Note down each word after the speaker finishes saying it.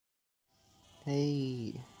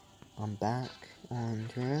Hey, I'm back on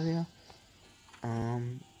Terraria.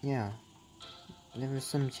 Yeah, there were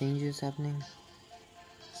some changes happening.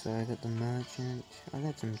 So I got the merchant, I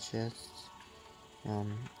got some chests,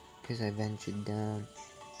 because I ventured down,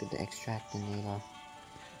 got the extractinator,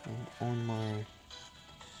 and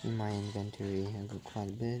in my inventory I got quite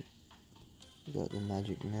a bit. Got the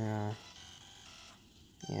magic mirror,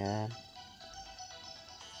 yeah,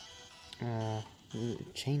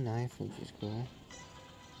 chain knife, which is cool,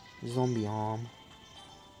 zombie arm,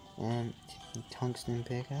 and tungsten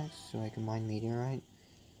pickaxe, so I can mine meteorite,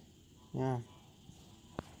 yeah.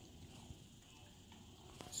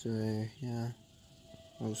 So, yeah,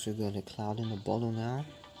 also got a cloud in the bottle now.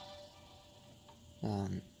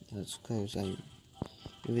 That's because it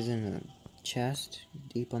was in a chest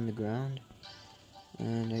deep underground,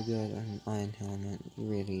 and I got an iron helmet. It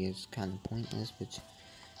really is kind of pointless, but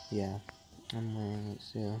yeah, I'm wearing it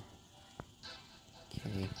still.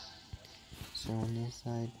 Okay, so on this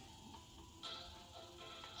side,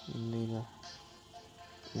 later,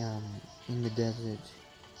 in the desert,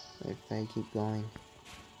 if I keep going,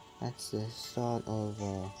 that's the start of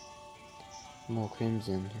more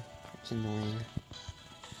crimson. It's annoying.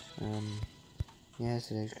 Yeah,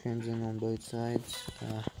 so there's crimson on both sides.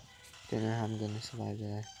 Don't know how I'm gonna survive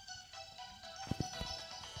there.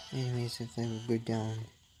 Anyways, if I go down,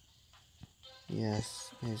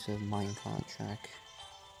 yes, there's a minecart track.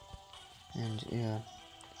 And yeah,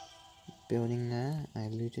 building there, I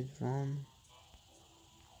looted from.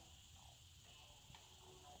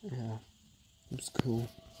 Yeah, it's cool.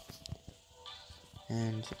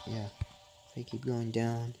 And yeah, if I keep going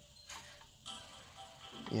down,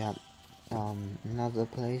 yeah, another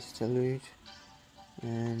place to loot.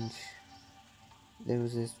 And there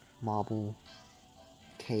was this marble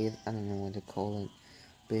cave, I don't know what to call it.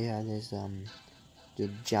 But yeah, there's the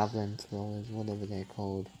javelin throwers, whatever they're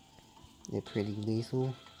called. They're pretty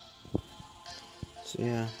lethal. So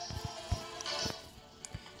yeah.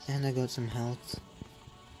 And I got some health.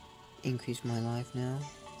 Increased my life now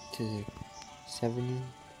to 70.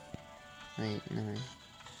 Wait, no.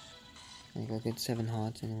 Like I got 7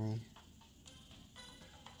 hearts anyway.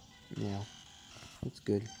 Yeah, that's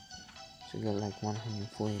good. So I got like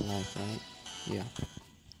 140 life, right? Yeah.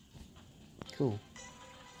 Cool.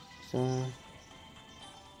 So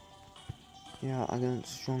yeah, I got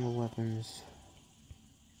stronger weapons.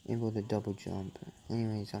 Able to double jump.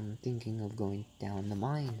 Anyways, I'm thinking of going down the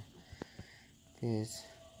mine. Cause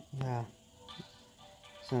yeah,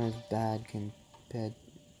 it's not as bad compared.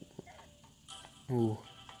 Ooh,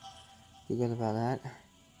 forgot about that.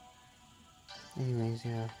 Anyways,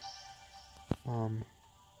 yeah.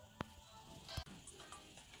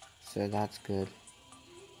 So that's good.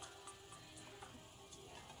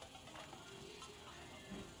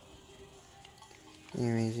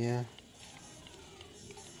 Anyways, yeah.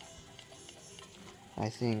 I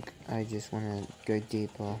think I just wanna go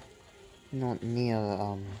deeper. Not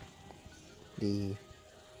near the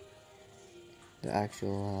the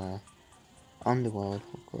actual underworld,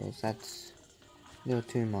 of course. That's a little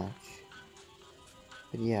too much.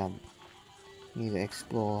 But yeah, need to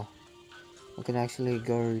explore. I could actually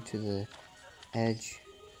go to the edge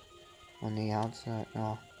on the outside,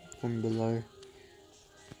 from below.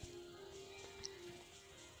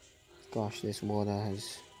 Gosh, this water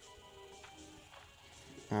has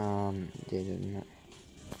did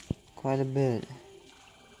quite a bit.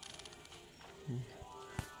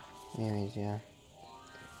 Anyways, yeah.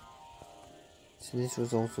 So this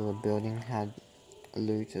was also a building, had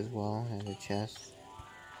loot as well, and a chest.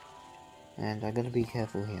 And I gotta be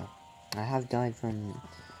careful here. I have died from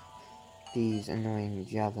these annoying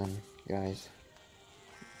javelin guys.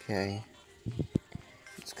 Okay.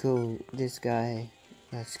 It's cool. This guy,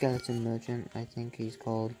 skeleton merchant, I think he's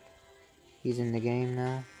called. He's in the game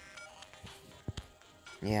now.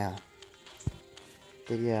 Yeah.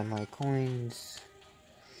 But yeah, my coins.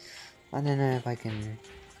 I don't know if I can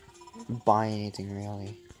buy anything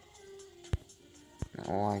really.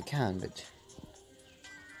 Or I can, but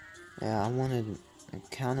yeah, I wanted a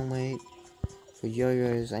counterweight for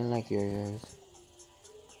yo-yos. I like yo-yos.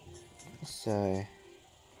 So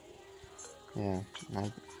yeah,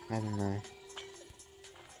 I don't know.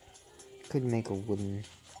 Could make a wooden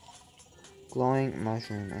glowing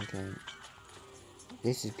mushroom. Okay,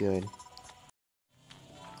 this is good.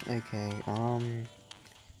 Okay, I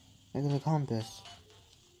got a compass.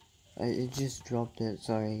 It just dropped it.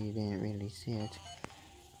 Sorry, you didn't really see it.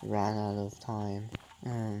 Ran out of time.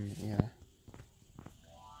 Yeah.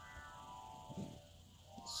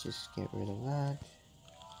 Let's just get rid of that.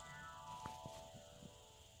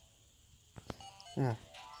 Yeah.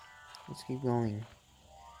 Let's keep going.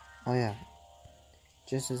 Oh yeah,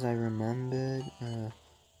 just as I remembered,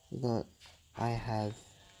 I have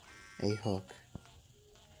a hook.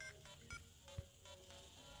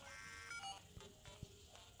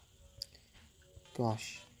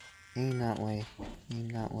 Gosh, aim that way, aim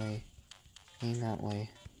that way, aim that way.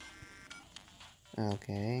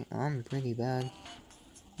 Okay, I'm pretty bad.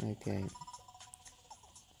 Okay.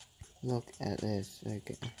 Look at this.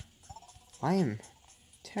 Okay. I am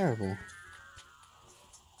terrible.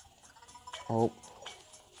 Oh.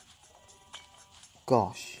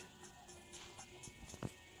 Gosh.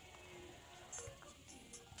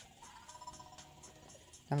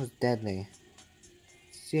 That was deadly.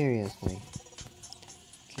 Seriously.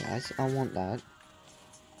 Okay, I want that.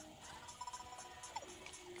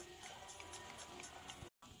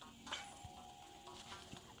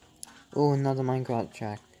 Oh, another Minecraft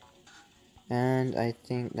track. And I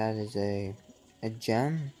think that is a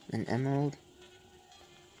gem, an emerald.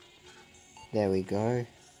 There we go.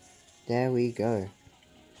 There we go.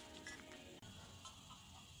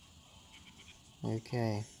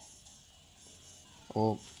 Okay.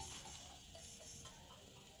 Oh.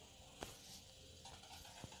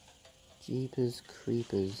 Jeepers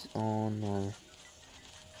creepers. Oh no.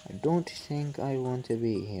 I don't think I want to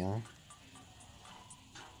be here.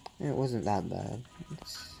 It wasn't that bad.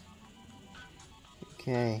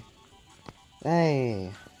 Okay.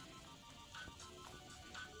 Hey!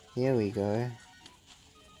 Here we go.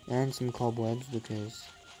 And some cobwebs because,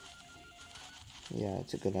 yeah,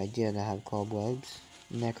 it's a good idea to have cobwebs.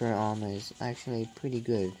 Necro armor is actually pretty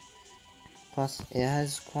good. Plus, it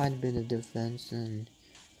has quite a bit of defense, and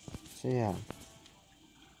so yeah.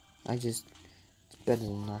 It's better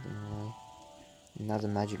than nothing really. Another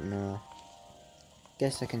magic mirror.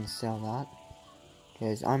 Guess I can sell that.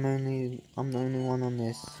 Because I'm the only one on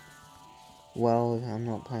this world. I'm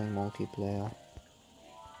not playing multiplayer.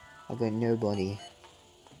 I've got nobody.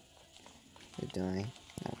 They're dying.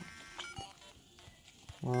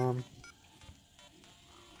 No.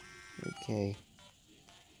 Okay.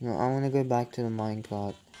 No, I want to go back to the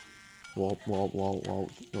minecart. Whoa.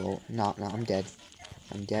 No, I'm dead.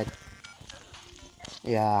 I'm dead.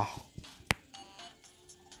 Yeah.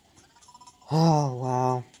 Oh,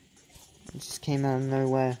 wow. It just came out of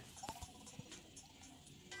nowhere.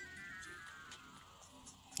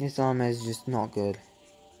 This armor is just not good.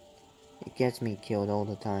 It gets me killed all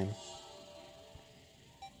the time.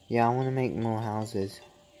 Yeah, I want to make more houses.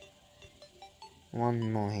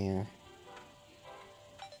 One more here.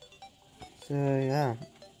 So, yeah.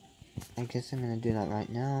 I guess I'm gonna do that right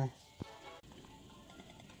now.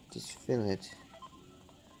 Just fill it.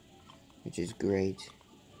 Which is great.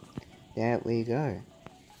 There we go.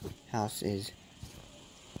 House is...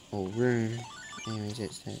 or room. Anyways,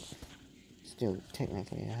 it's still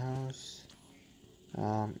technically a house.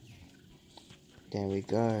 There we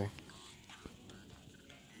go.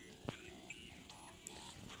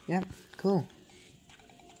 Yep, cool.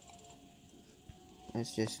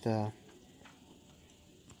 Let's just,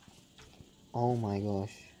 oh my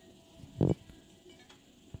gosh.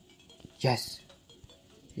 Yes!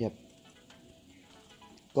 Yep.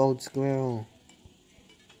 Gold squirrel.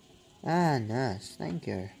 Ah, nice. Thank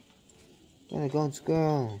you. Got a gold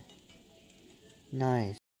squirrel.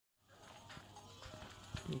 Nice.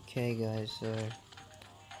 Okay, guys, so...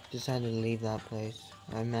 just had to leave that place.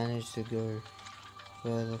 I managed to go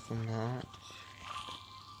further from that.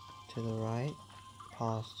 To the right.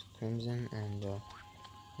 Past Crimson, and, the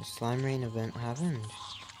Slime Rain event happened.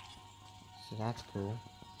 So that's cool.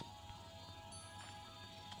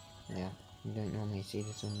 Yeah, you don't normally see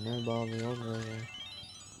this on mobile, the old version.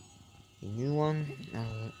 The new one,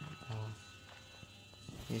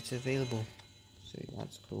 it's available, so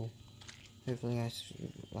that's cool. Hopefully I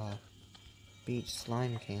beat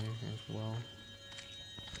Slime King as well.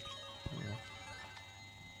 Yeah.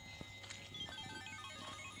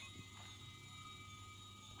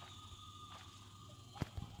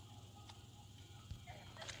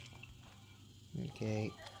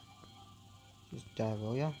 Okay, just die,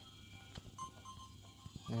 will ya?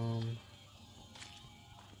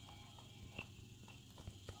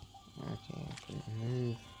 Okay, I couldn't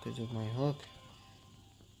move because of my hook.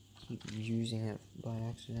 Keep using it by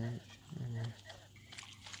accident.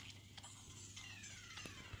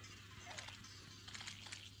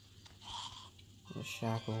 The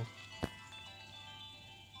shackle.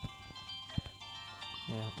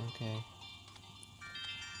 Yeah, okay.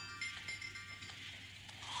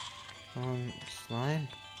 Come on, slime.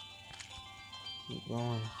 Keep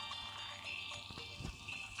going.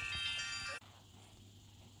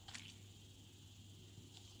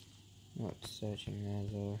 Not searching there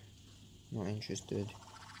though. Not interested.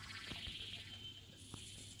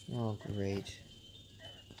 Oh, great.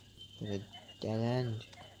 But a dead end.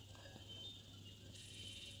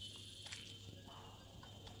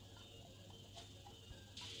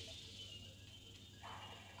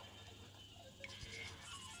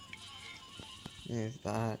 There's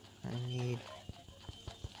that. I need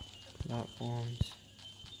platforms.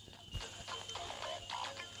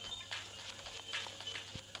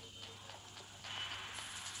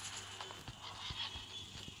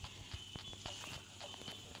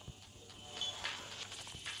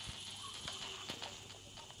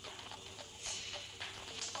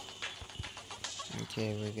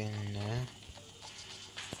 Okay, we're getting there.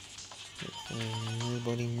 Hopefully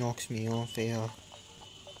nobody knocks me off here.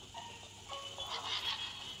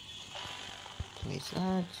 Place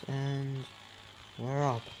that, and we're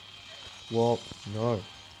up. Whoop. No.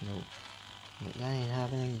 No. That ain't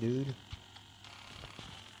happening, dude.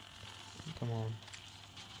 Come on.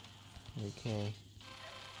 Okay.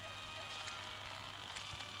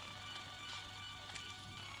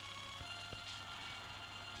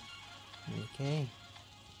 Okay.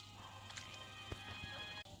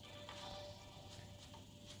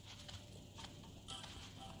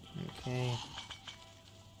 Okay.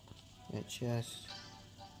 That chest.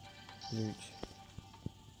 Loot.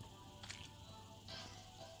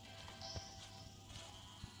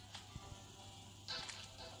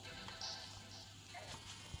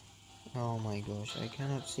 Oh my gosh, I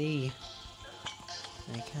cannot see.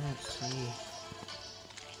 I cannot see.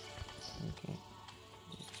 Okay.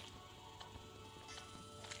 Just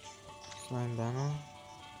slime banner.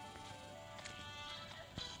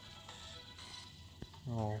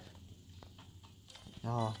 Oh.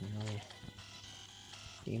 Oh no.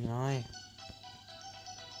 Demon eye.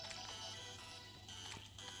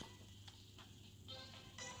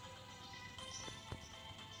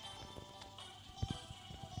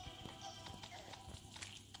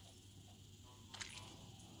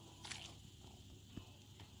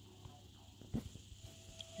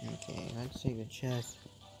 Okay, let's take the chest.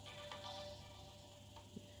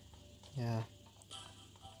 Yeah.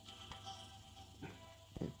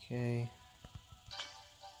 Okay.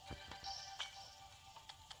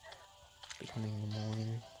 Becoming the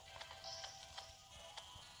morning.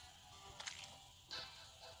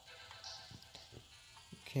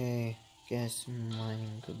 Okay. Guess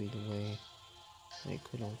mining could be the way. They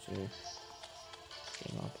could also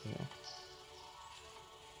get up here.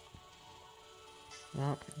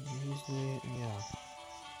 No, usually, yeah.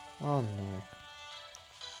 Oh no.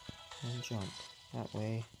 And jump. That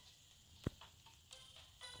way.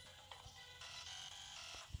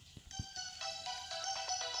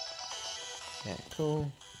 Yeah,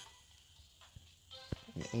 cool.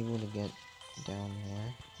 I'm able to get down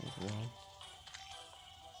there as well.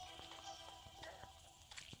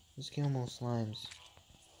 Let's kill more slimes.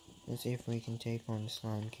 Let's see if we can take on the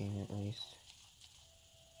Slime King at least.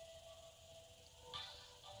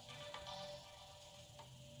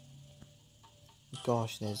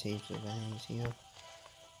 Gosh, there's heaps of enemies here.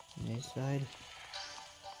 On this side.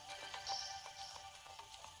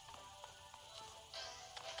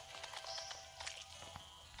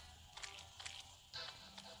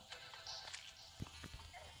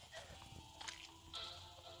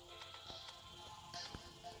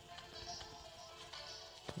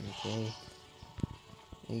 Okay.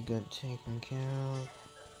 They got taken care of.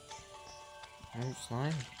 No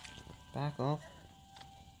slime. Back off.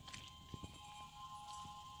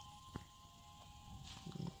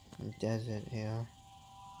 Desert here.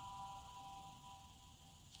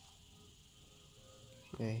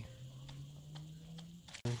 Okay.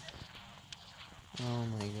 Oh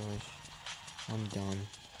my gosh. I'm done.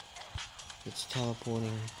 It's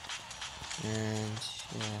teleporting. And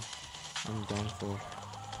yeah. I'm done for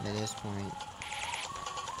at this point.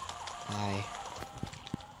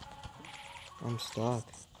 I'm stuck.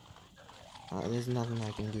 There's nothing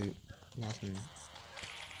I can do. Nothing.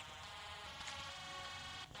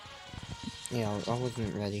 Yeah, I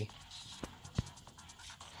wasn't ready.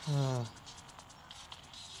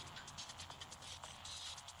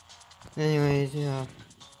 Anyways, yeah.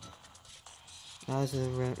 That was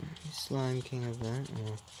a Slime King event.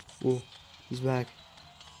 Oh, he's back.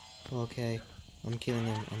 Okay, I'm killing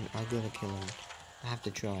him. I gotta kill him. I have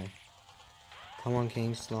to try. Come on,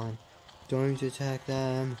 King Slime. Don't attack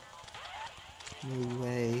them. No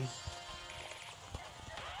way.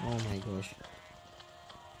 Oh my gosh.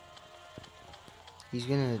 He's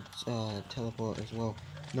gonna teleport as well.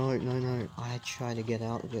 No, no, no. I try to get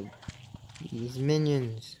out of it. These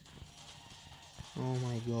minions. Oh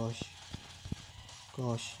my gosh.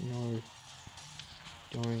 Gosh, no.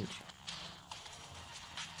 Don't.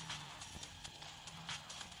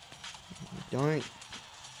 Don't.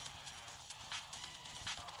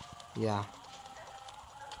 Yeah.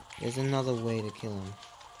 There's another way to kill him.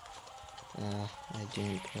 I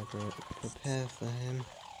didn't prepare for him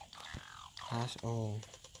at all.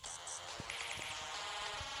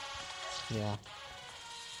 Yeah.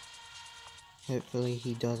 Hopefully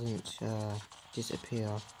he doesn't, disappear.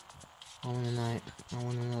 I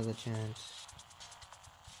want another chance.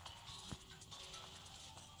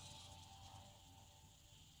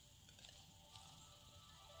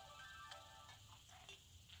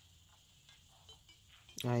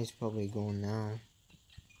 Ah, he's probably gone now.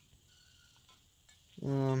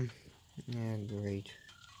 Yeah, great.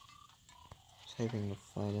 I was hoping to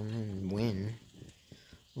fight him and win.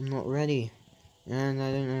 I'm not ready. And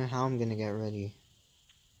I don't know how I'm gonna get ready.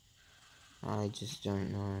 I just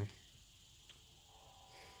don't know.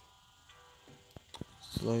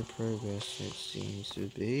 Slow progress it seems to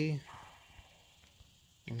be.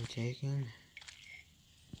 I'm taking.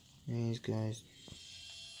 Anyways guys,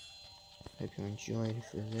 hope you enjoyed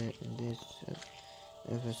for this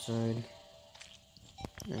episode.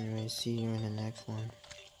 Anyway, see you in the next one.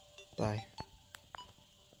 Bye.